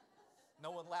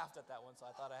 No one laughed at that one, so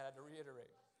I thought I had to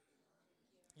reiterate.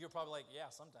 You're probably like, yeah,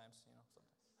 sometimes,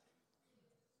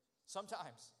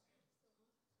 sometimes.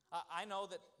 I know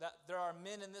that there are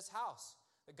men in this house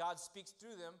that God speaks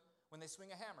through them when they swing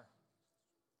a hammer,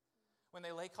 when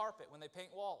they lay carpet, when they paint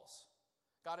walls.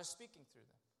 God is speaking through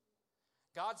them.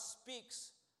 God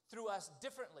speaks through us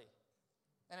differently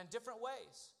and in different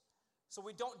ways. So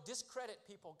we don't discredit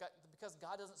people because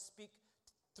God doesn't speak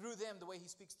through them the way he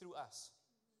speaks through us.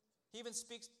 He even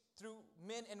speaks through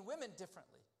men and women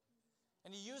differently.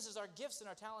 And he uses our gifts and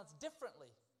our talents differently.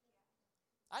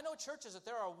 I know churches that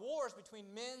there are wars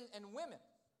between men and women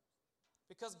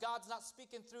because God's not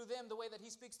speaking through them the way that he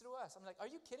speaks through us. I'm like, are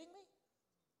you kidding me?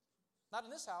 Not in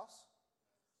this house.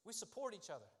 We support each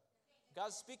other.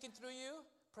 God's speaking through you,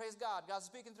 praise God. God's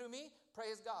speaking through me,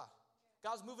 praise God.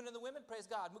 God's moving in the women, praise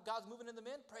God. God's moving in the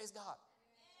men, praise God.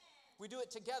 We do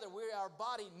it together. We are our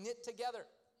body knit together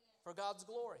for God's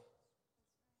glory.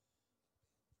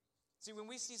 See, when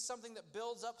we see something that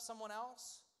builds up someone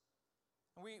else,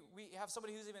 and we have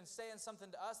somebody who's even saying something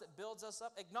to us that builds us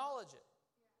up, acknowledge it.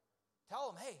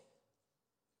 Tell them, hey,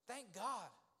 thank God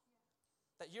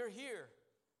that you're here.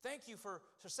 Thank you for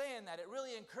saying that. It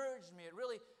really encouraged me. It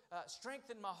really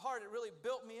strengthened my heart. It really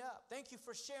built me up. Thank you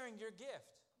for sharing your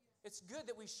gift. It's good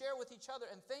that we share with each other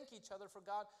and thank each other for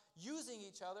God using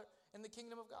each other in the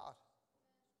kingdom of God.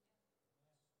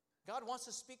 God wants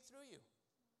to speak through you.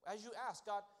 As you ask,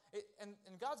 God, and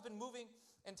God's been moving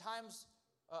in times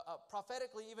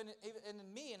prophetically, even in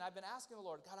me, and I've been asking the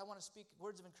Lord, God, I want to speak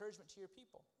words of encouragement to your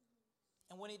people.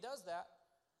 And when he does that,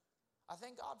 I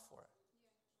thank God for it.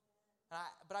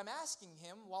 But I'm asking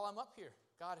him while I'm up here,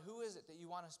 God, who is it that you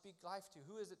want to speak life to?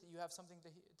 Who is it that you have something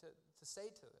to say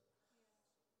to it?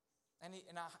 And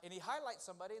he highlights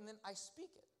somebody, and then I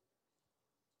speak it.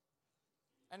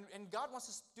 And God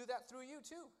wants to do that through you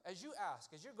too, as you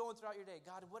ask, as you're going throughout your day.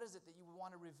 God, what is it that you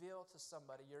want to reveal to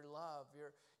somebody? Your love,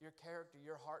 your character,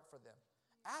 your heart for them.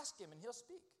 Ask him, and he'll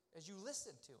speak as you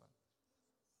listen to him.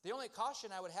 The only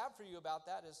caution I would have for you about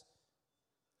that is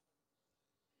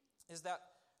that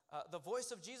the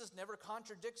voice of Jesus never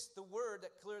contradicts the word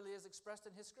that clearly is expressed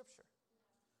in his scripture.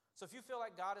 So if you feel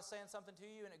like God is saying something to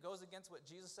you and it goes against what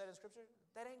Jesus said in scripture,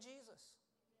 that ain't Jesus.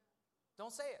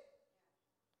 Don't say it.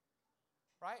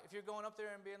 Right? If you're going up there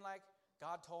and being like,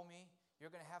 God told me you're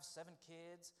going to have 7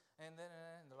 kids, and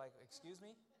they're like, excuse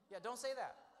me? Yeah, don't say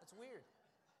that. That's weird.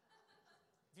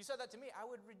 If you said that to me, I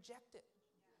would reject it.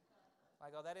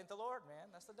 Like, oh, that ain't the Lord, man.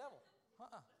 That's the devil.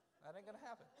 That ain't going to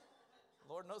happen.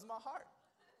 The Lord knows my heart.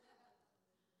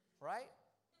 Right?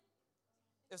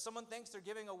 If someone thinks they're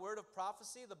giving a word of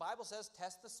prophecy, the Bible says,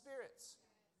 test the spirits.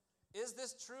 Is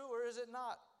this true or is it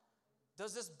not?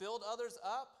 Does this build others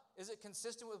up? Is it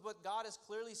consistent with what God is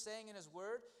clearly saying in His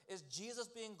Word? Is Jesus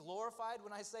being glorified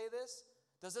when I say this?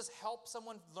 Does this help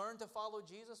someone learn to follow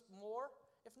Jesus more?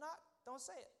 If not, don't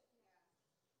say it.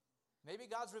 Maybe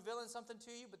God's revealing something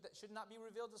to you, but that should not be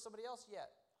revealed to somebody else yet.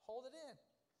 Hold it in.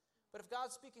 But if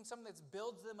God's speaking something that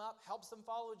builds them up, helps them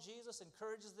follow Jesus,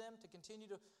 encourages them to continue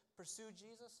to pursue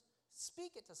Jesus,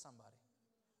 speak it to somebody.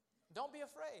 Don't be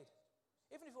afraid.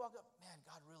 Even if you walk up, man,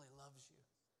 God really loves you.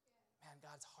 Man,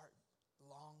 God's heart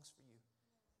longs for you.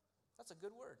 That's a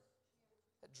good word.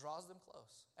 It draws them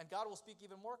close. And God will speak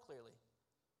even more clearly.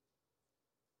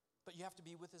 But you have to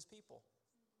be with His people.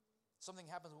 Something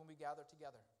happens when we gather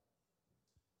together.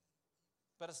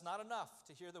 But it's not enough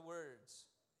to hear the words,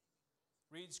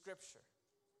 read Scripture,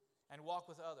 and walk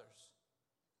with others.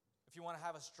 If you want to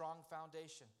have a strong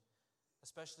foundation,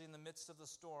 especially in the midst of the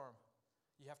storm,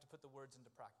 you have to put the words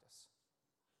into practice.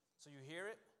 So you hear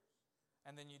it,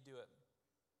 and then you do it.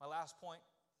 My last point,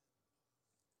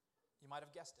 you might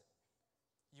have guessed it.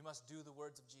 You must do the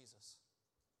words of Jesus.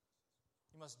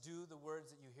 You must do the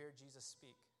words that you hear Jesus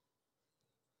speak.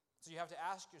 So you have to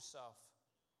ask yourself,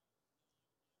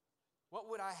 what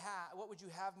would you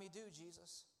have me do,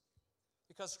 Jesus?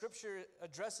 Because Scripture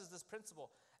addresses this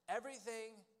principle.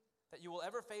 Everything that you will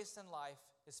ever face in life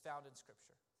is found in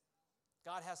Scripture.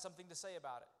 God has something to say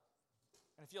about it.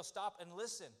 And if you'll stop and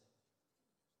listen,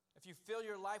 if you fill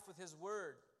your life with His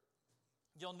Word,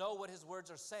 you'll know what His words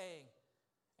are saying,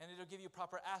 and it'll give you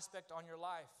proper aspect on your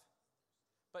life.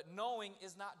 But knowing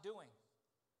is not doing.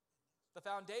 The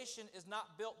foundation is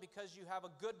not built because you have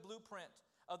a good blueprint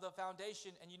of the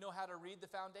foundation and you know how to read the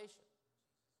foundation.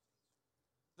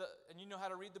 And you know how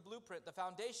to read the blueprint. The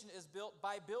foundation is built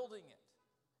by building it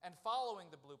and following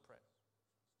the blueprint.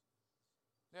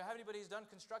 You know, have anybody who's done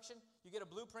construction? You get a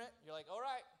blueprint, you're like, all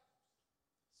right,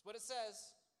 that's what it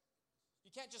says.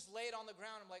 You can't just lay it on the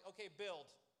ground and be like, okay,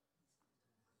 build.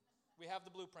 We have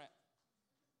the blueprint.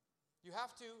 You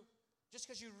have to, just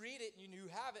because you read it and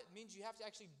you have it, means you have to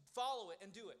actually follow it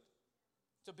and do it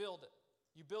to build it.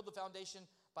 You build the foundation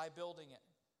by building it.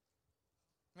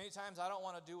 Many times I don't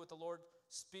want to do what the Lord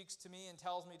speaks to me and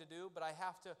tells me to do, but I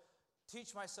have to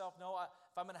teach myself, no,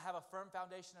 if I'm going to have a firm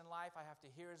foundation in life, I have to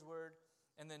hear His Word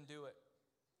and then do it.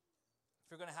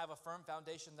 If you're going to have a firm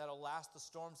foundation that will last the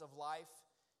storms of life,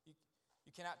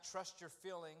 you cannot trust your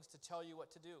feelings to tell you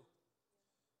what to do.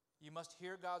 You must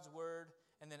hear God's Word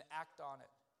and then act on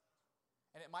it.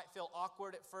 And it might feel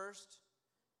awkward at first,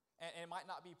 and it might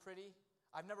not be pretty.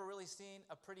 I've never really seen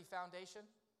a pretty foundation.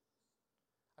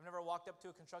 I've never walked up to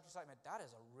a construction site and went, that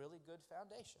is a really good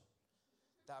foundation.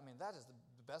 That is the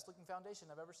best looking foundation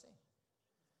I've ever seen.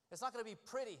 It's not going to be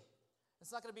pretty.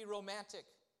 It's not going to be romantic.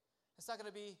 It's not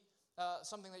going to be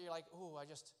something that you're like,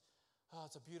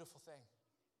 it's a beautiful thing.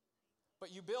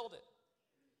 But you build it.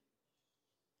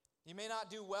 You may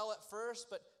not do well at first,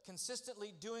 but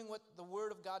consistently doing what the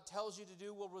Word of God tells you to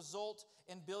do will result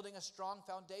in building a strong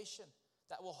foundation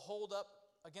that will hold up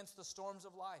against the storms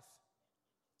of life.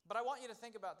 But I want you to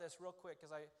think about this real quick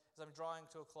as I'm drawing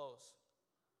to a close.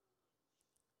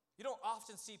 You don't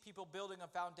often see people building a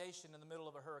foundation in the middle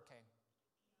of a hurricane.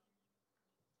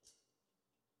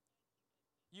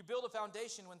 You build a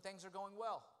foundation when things are going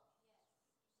well.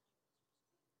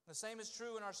 The same is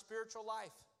true in our spiritual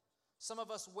life. Some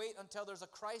of us wait until there's a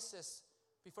crisis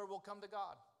before we'll come to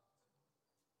God.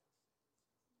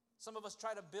 Some of us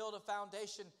try to build a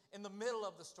foundation in the middle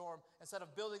of the storm instead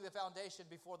of building the foundation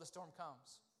before the storm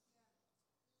comes.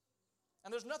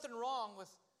 And there's nothing wrong with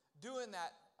doing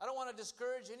that. I don't want to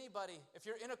discourage anybody. If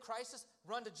you're in a crisis,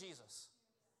 run to Jesus.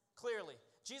 Clearly.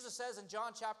 Jesus says in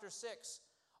John chapter 6,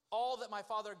 all that my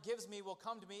Father gives me will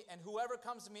come to me, and whoever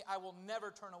comes to me, I will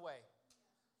never turn away.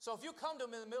 So if you come to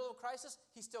Him in the middle of a crisis,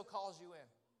 He still calls you in.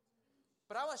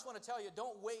 But I just want to tell you,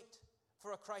 don't wait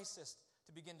for a crisis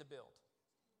to begin to build.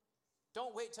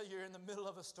 Don't wait till you're in the middle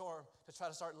of a storm to try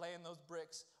to start laying those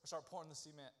bricks or start pouring the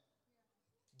cement.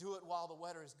 Do it while the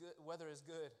weather is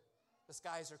good, the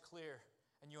skies are clear,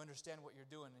 and you understand what you're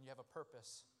doing and you have a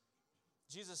purpose.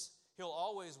 Jesus, He'll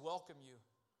always welcome you.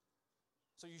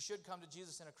 So you should come to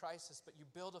Jesus in a crisis, but you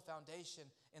build a foundation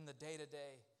in the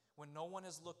day-to-day when no one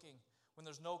is looking, when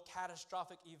there's no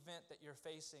catastrophic event that you're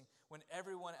facing, when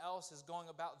everyone else is going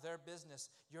about their business,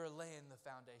 you're laying the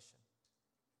foundation.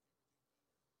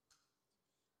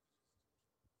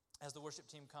 As the worship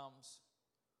team comes,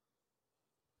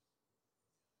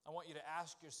 I want you to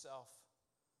ask yourself,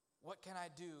 what can I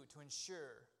do to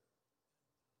ensure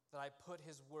that I put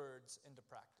His words into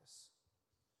practice?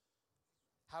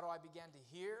 How do I begin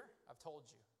to hear? I've told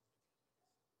you.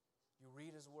 You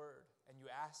read His Word and you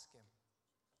ask Him.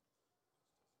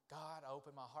 God, I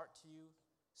open my heart to you.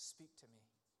 Speak to me.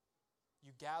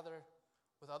 You gather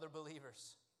with other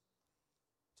believers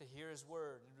to hear his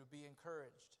word and to be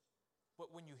encouraged.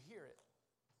 But when you hear it,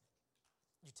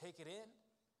 you take it in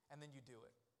and then you do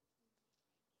it.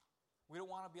 We don't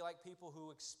want to be like people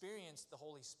who experience the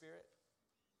Holy Spirit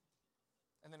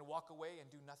and then walk away and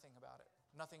do nothing about it.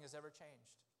 Nothing has ever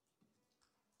changed.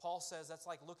 Paul says that's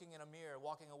like looking in a mirror,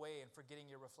 walking away and forgetting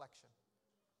your reflection.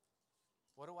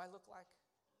 What do I look like?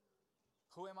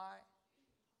 Who am I?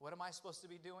 What am I supposed to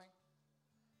be doing?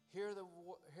 Hear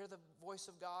the voice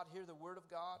of God, hear the word of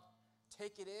God,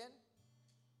 take it in,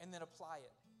 and then apply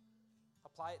it.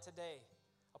 Apply it today.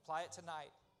 Apply it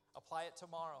tonight. Apply it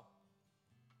tomorrow.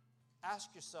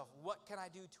 Ask yourself, what can I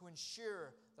do to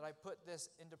ensure that I put this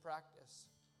into practice?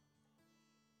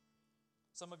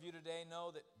 Some of you today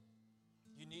know that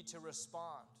you need to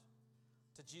respond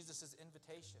to Jesus'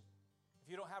 invitation. If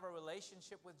you don't have a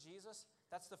relationship with Jesus,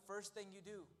 that's the first thing you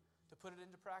do to put it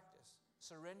into practice.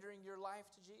 Surrendering your life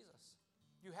to Jesus.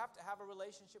 You have to have a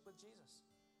relationship with Jesus.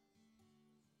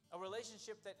 A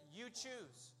relationship that you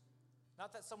choose,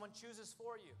 not that someone chooses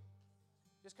for you.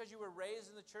 Just because you were raised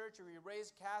in the church or you're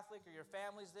raised Catholic or your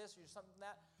family's this or you're something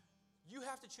that, you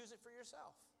have to choose it for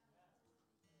yourself.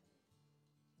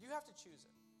 You have to choose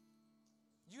it.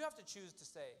 You have to choose to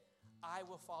say, I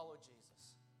will follow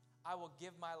Jesus. I will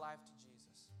give my life to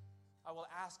Jesus. I will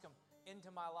ask him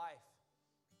into my life.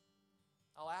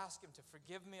 I'll ask him to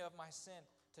forgive me of my sin,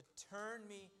 to turn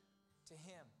me to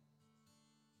him.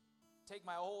 Take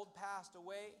my old past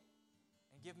away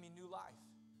and give me new life.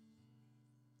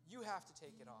 You have to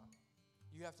take it on.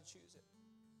 You have to choose it.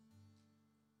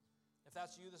 If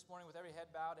that's you this morning with every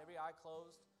head bowed, every eye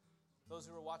closed, those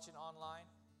who are watching online,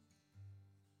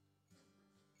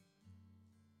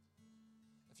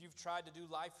 if you've tried to do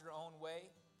life your own way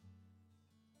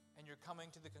and you're coming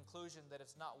to the conclusion that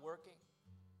it's not working,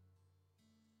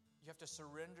 you have to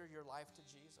surrender your life to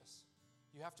Jesus.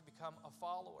 You have to become a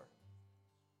follower.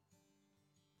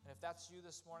 And if that's you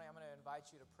this morning, I'm going to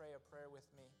invite you to pray a prayer with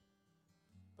me.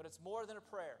 But it's more than a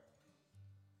prayer.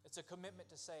 It's a commitment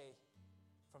to say,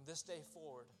 from this day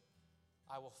forward,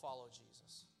 I will follow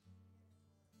Jesus.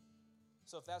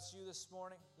 So if that's you this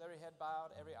morning, with every head bowed,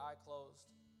 every eye closed,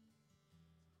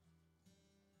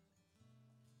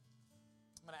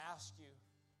 I'm going to ask you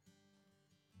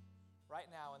right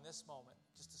now in this moment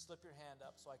just to slip your hand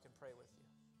up so I can pray with you.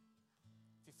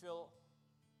 If you feel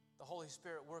the Holy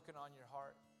Spirit working on your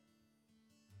heart,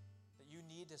 that you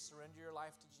need to surrender your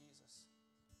life to Jesus,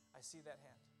 I see that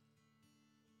hand.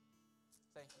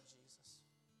 Thank you, Jesus.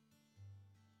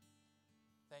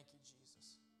 Thank you,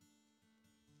 Jesus.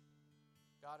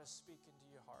 God is speaking to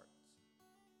your heart.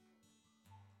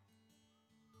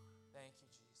 Thank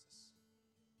you, Jesus.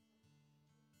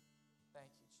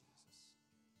 Thank you, Jesus.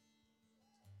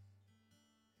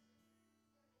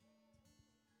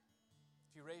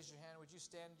 If you raise your hand, would you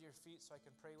stand to your feet so I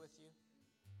can pray with you?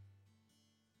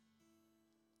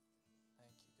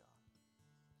 Thank you,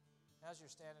 God. As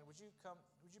you're standing, would you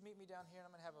meet me down here? And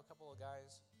I'm going to have a couple of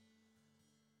guys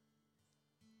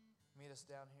meet us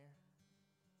down here.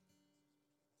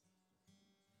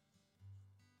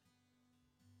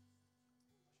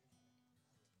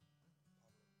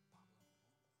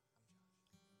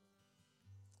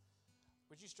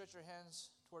 Would you stretch your hands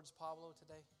towards Pablo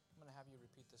today? I'm going to have you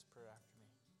repeat this prayer after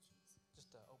me. Just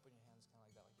open your hands kind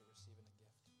of like that, like you're receiving a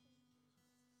gift.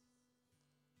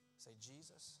 Say,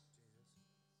 Jesus,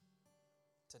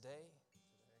 today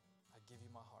I give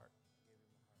you my heart.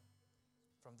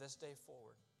 From this day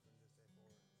forward,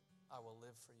 I will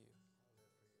live for you.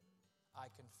 I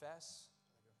confess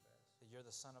that you're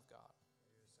the Son of God,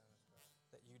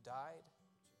 that you died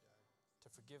to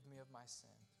forgive me of my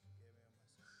sin,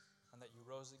 and that you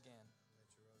rose again,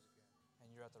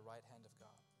 and you're at the right hand of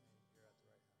God.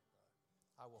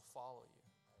 I will follow you.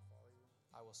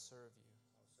 I will serve you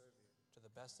to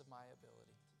the best of my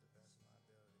ability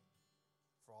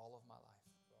for all of my life.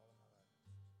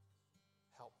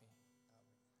 Help me,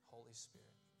 Holy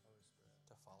Spirit,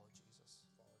 to follow Jesus.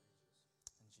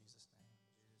 In Jesus' name.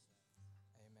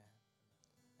 Amen.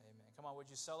 Amen. Come on, would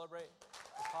you celebrate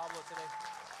with Pablo today?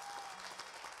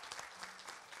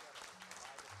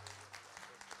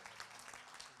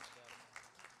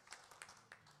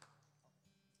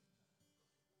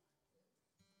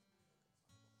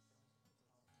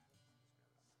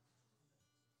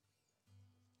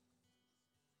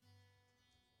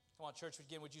 Come on, church,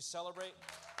 again, would you celebrate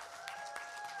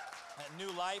that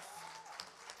new life?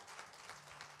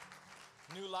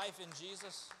 New life in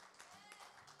Jesus.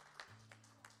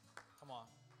 Come on.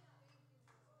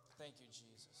 Thank you,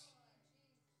 Jesus.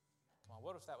 Come on,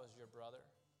 what if that was your brother?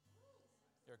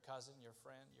 your cousin, your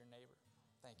friend, your neighbor.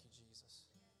 Thank you,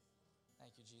 Jesus.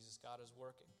 Thank you, Jesus. God is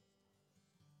working.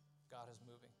 God is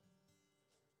moving.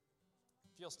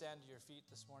 If you'll stand to your feet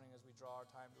this morning as we draw our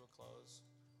time to a close.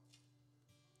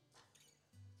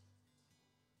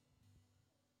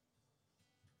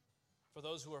 For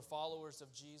those who are followers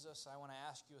of Jesus, I want to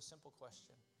ask you a simple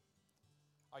question.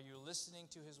 Are you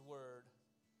listening to His word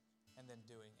and then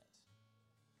doing it?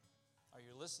 Are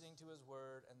you listening to His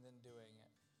word and then doing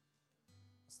it?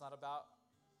 It's not about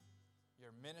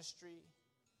your ministry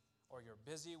or your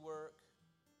busy work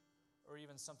or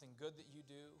even something good that you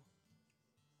do.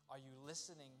 Are you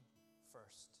listening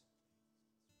first?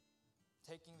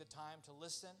 Taking the time to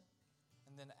listen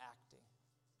and then acting.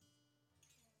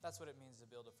 That's what it means to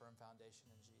build a firm foundation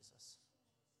in Jesus.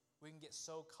 We can get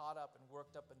so caught up and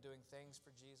worked up in doing things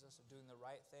for Jesus, or doing the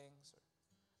right things, or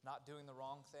not doing the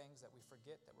wrong things, that we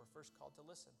forget that we're first called to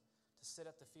listen, to sit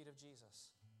at the feet of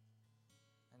Jesus.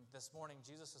 And this morning,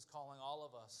 Jesus is calling all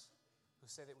of us who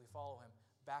say that we follow Him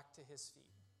back to His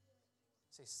feet.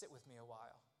 Say, sit with me a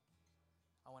while.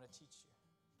 I want to teach you.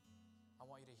 I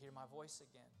want you to hear my voice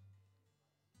again.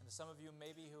 And to some of you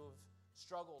maybe who have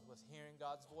struggled with hearing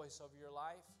God's voice over your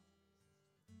life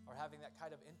or having that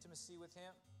kind of intimacy with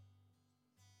Him,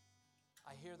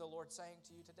 I hear the Lord saying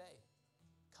to you today,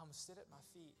 come sit at my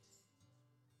feet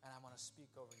and I'm going to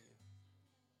speak over you.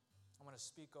 I'm going to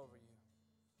speak over you.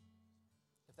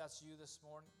 If that's you this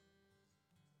morning,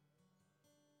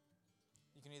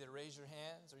 you can either raise your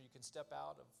hands or you can step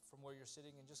out from where you're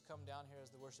sitting and just come down here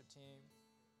as the worship team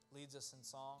leads us in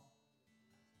song.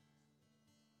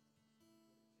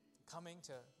 Coming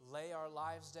to lay our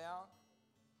lives down.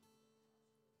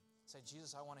 Say,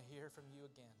 Jesus, I want to hear from you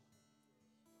again.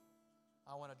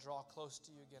 I want to draw close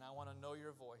to you again. I want to know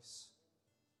your voice.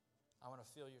 I want to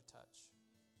feel your touch.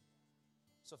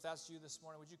 So if that's you this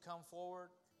morning, would you come forward?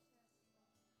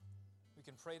 We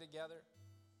can pray together.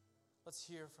 Let's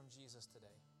hear from Jesus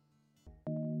today.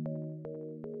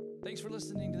 Thanks for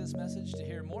listening to this message. To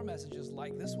hear more messages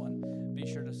like this one, be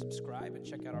sure to subscribe and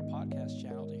check out our podcast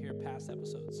channel to hear past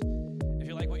episodes. If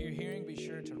you like what you're hearing, be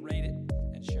sure to rate it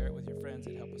and share it with your friends.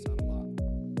 It helps us out a lot.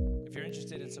 If you're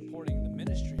interested in supporting the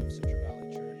ministry of